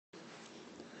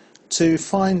To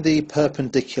find the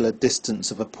perpendicular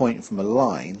distance of a point from a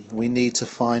line, we need to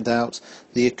find out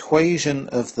the equation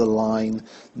of the line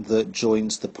that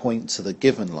joins the point to the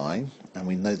given line, and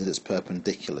we know that it's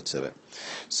perpendicular to it.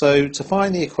 So to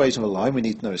find the equation of a line, we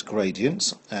need to know its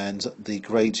gradient, and the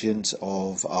gradient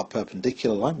of our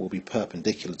perpendicular line will be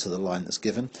perpendicular to the line that's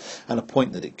given, and a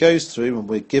point that it goes through, and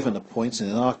we're given a point, and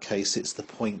in our case it's the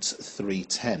point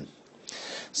 310.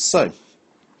 So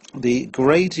the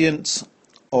gradient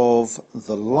of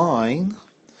the line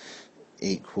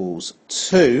equals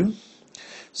 2,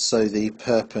 so the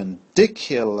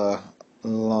perpendicular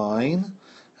line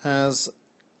has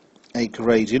a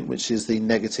gradient which is the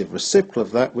negative reciprocal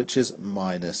of that, which is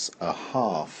minus a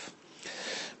half.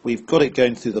 We've got it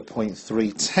going through the point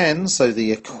 310, so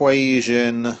the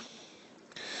equation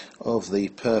of the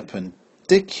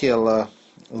perpendicular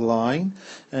line,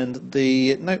 and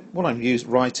what I'm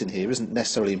writing here isn't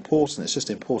necessarily important, it's just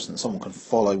important that someone can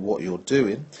follow what you're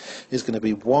doing, is going to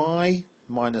be y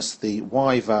minus the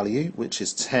y value, which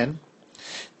is 10,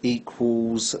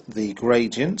 equals the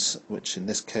gradient, which in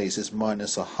this case is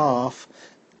minus a half,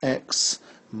 x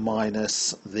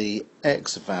minus the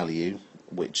x value,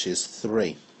 which is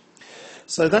 3.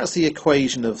 So that's the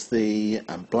equation of the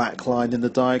black line in the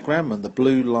diagram, and the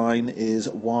blue line is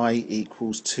y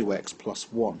equals 2x plus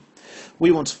 1.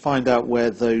 We want to find out where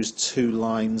those two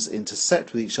lines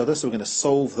intersect with each other, so we're going to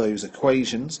solve those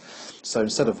equations. So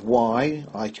instead of y,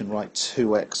 I can write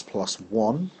 2x plus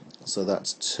 1, so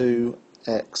that's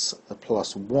 2x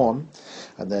plus 1,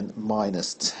 and then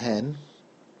minus 10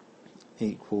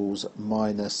 equals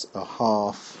minus a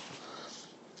half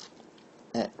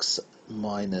x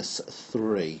minus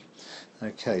 3.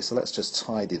 Okay, so let's just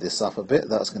tidy this up a bit.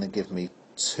 That's going to give me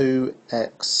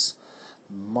 2x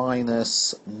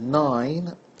minus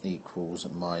 9 equals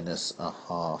minus a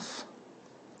half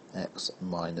x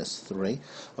minus 3. I'm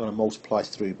going to multiply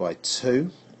through by 2,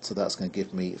 so that's going to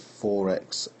give me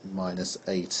 4x minus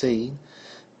 18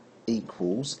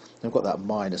 equals, I've got that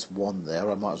minus 1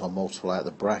 there, I might as well multiply out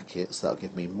the brackets, that'll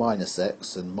give me minus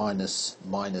x, and minus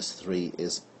 3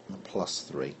 is plus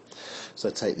 3. So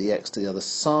take the x to the other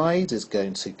side is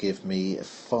going to give me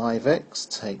 5x,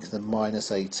 take the minus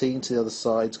 18 to the other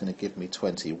side is going to give me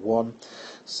 21,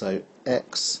 so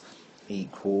x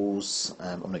equals,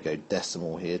 I'm going to go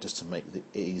decimal here just to make it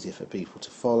easier for people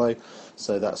to follow,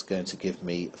 so that's going to give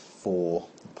me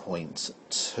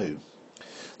 4.2.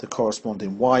 The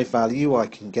corresponding y value I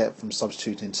can get from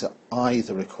substituting into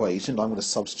either equation. I'm going to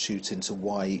substitute into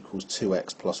y equals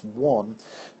 2x plus 1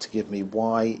 to give me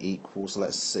y equals,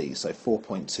 let's see, so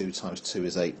 4.2 times 2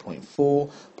 is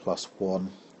 8.4 plus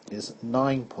 1 is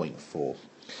 9.4.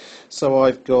 So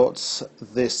I've got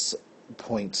this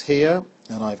point here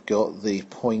and I've got the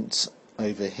point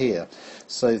over here.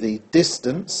 So the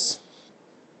distance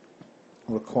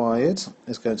required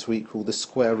is going to equal the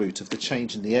square root of the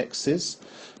change in the x's,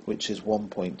 which is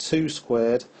 1.2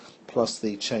 squared, plus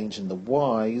the change in the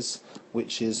y's,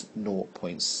 which is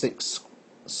 0.6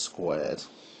 squared,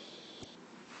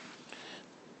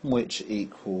 which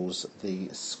equals the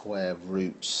square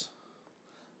root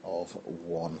of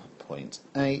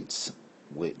 1.8,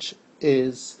 which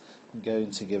is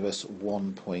going to give us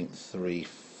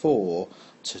 1.34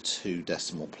 to 2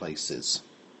 decimal places.